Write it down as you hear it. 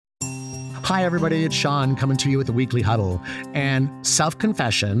Hi, everybody. It's Sean coming to you with the weekly Huddle. And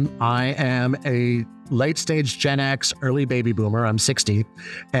self-confession, I am a late-stage Gen X, early baby boomer. I'm 60.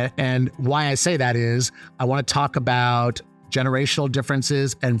 And why I say that is I want to talk about generational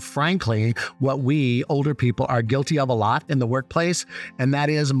differences and, frankly, what we older people are guilty of a lot in the workplace, and that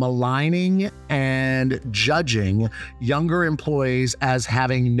is maligning and judging younger employees as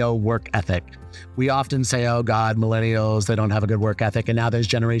having no work ethic. We often say, oh God, millennials, they don't have a good work ethic. And now there's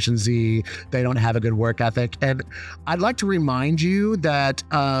Generation Z, they don't have a good work ethic. And I'd like to remind you that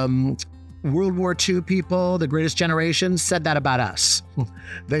World War II people, the greatest generation, said that about us.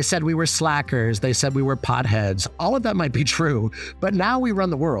 They said we were slackers. They said we were potheads. All of that might be true, but now we run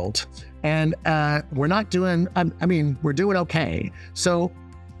the world and we're not doing, we're doing okay. So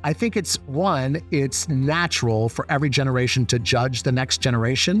I think it's natural for every generation to judge the next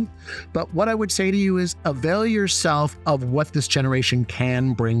generation. But what I would say to you is avail yourself of what this generation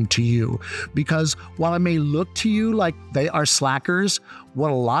can bring to you. Because while it may look to you like they are slackers,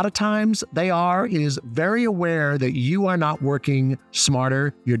 what a lot of times they are is very aware that you are not working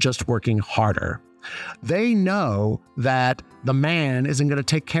smarter, you're just working harder. They know that the man isn't going to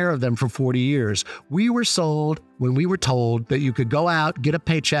take care of them for 40 years. We were sold when we were told that you could go out, get a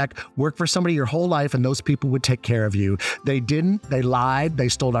paycheck, work for somebody your whole life, and those people would take care of you. They didn't. They lied. They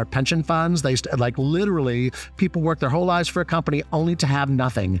stole our pension funds. Literally, people work their whole lives for a company only to have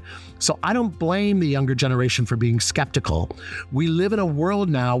nothing. So I don't blame the younger generation for being skeptical. We live in a world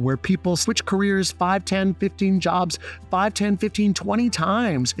now where people switch careers 5, 10, 15 jobs, 5, 10, 15, 20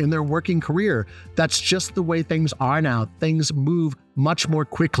 times in their working career. That's just the way things are now. Things move much more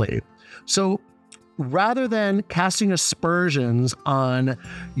quickly. So rather than casting aspersions on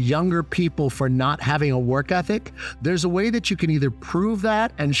younger people for not having a work ethic, there's a way that you can either prove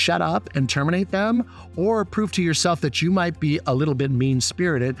that and shut up and terminate them, or prove to yourself that you might be a little bit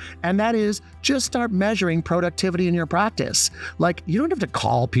mean-spirited, and that is just start measuring productivity in your practice. Like, you don't have to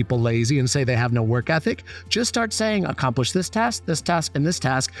call people lazy and say they have no work ethic. Just start saying, accomplish this task, and this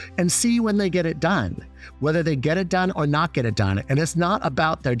task, and see when they get it done, whether they get it done or not get it done. And it's not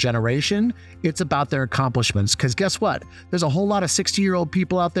about their generation, it's about their accomplishments. Because guess what? There's a whole lot of 60-year-old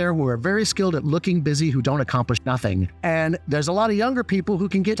people out there who are very skilled at looking busy who don't accomplish nothing. And there's a lot of younger people who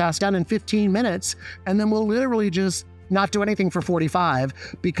can get tasks done in 15 minutes and then will literally just not do anything for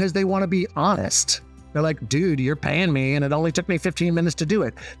 45 because they want to be honest. They're like, dude, you're paying me and it only took me 15 minutes to do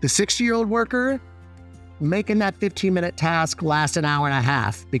it. The 60-year-old worker making that 15-minute task last an hour and a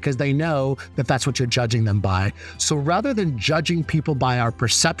half because they know that that's what you're judging them by. So rather than judging people by our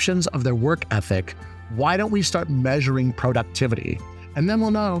perceptions of their work ethic, why don't we start measuring productivity? And then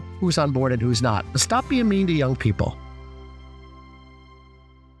we'll know who's on board and who's not. Stop being mean to young people.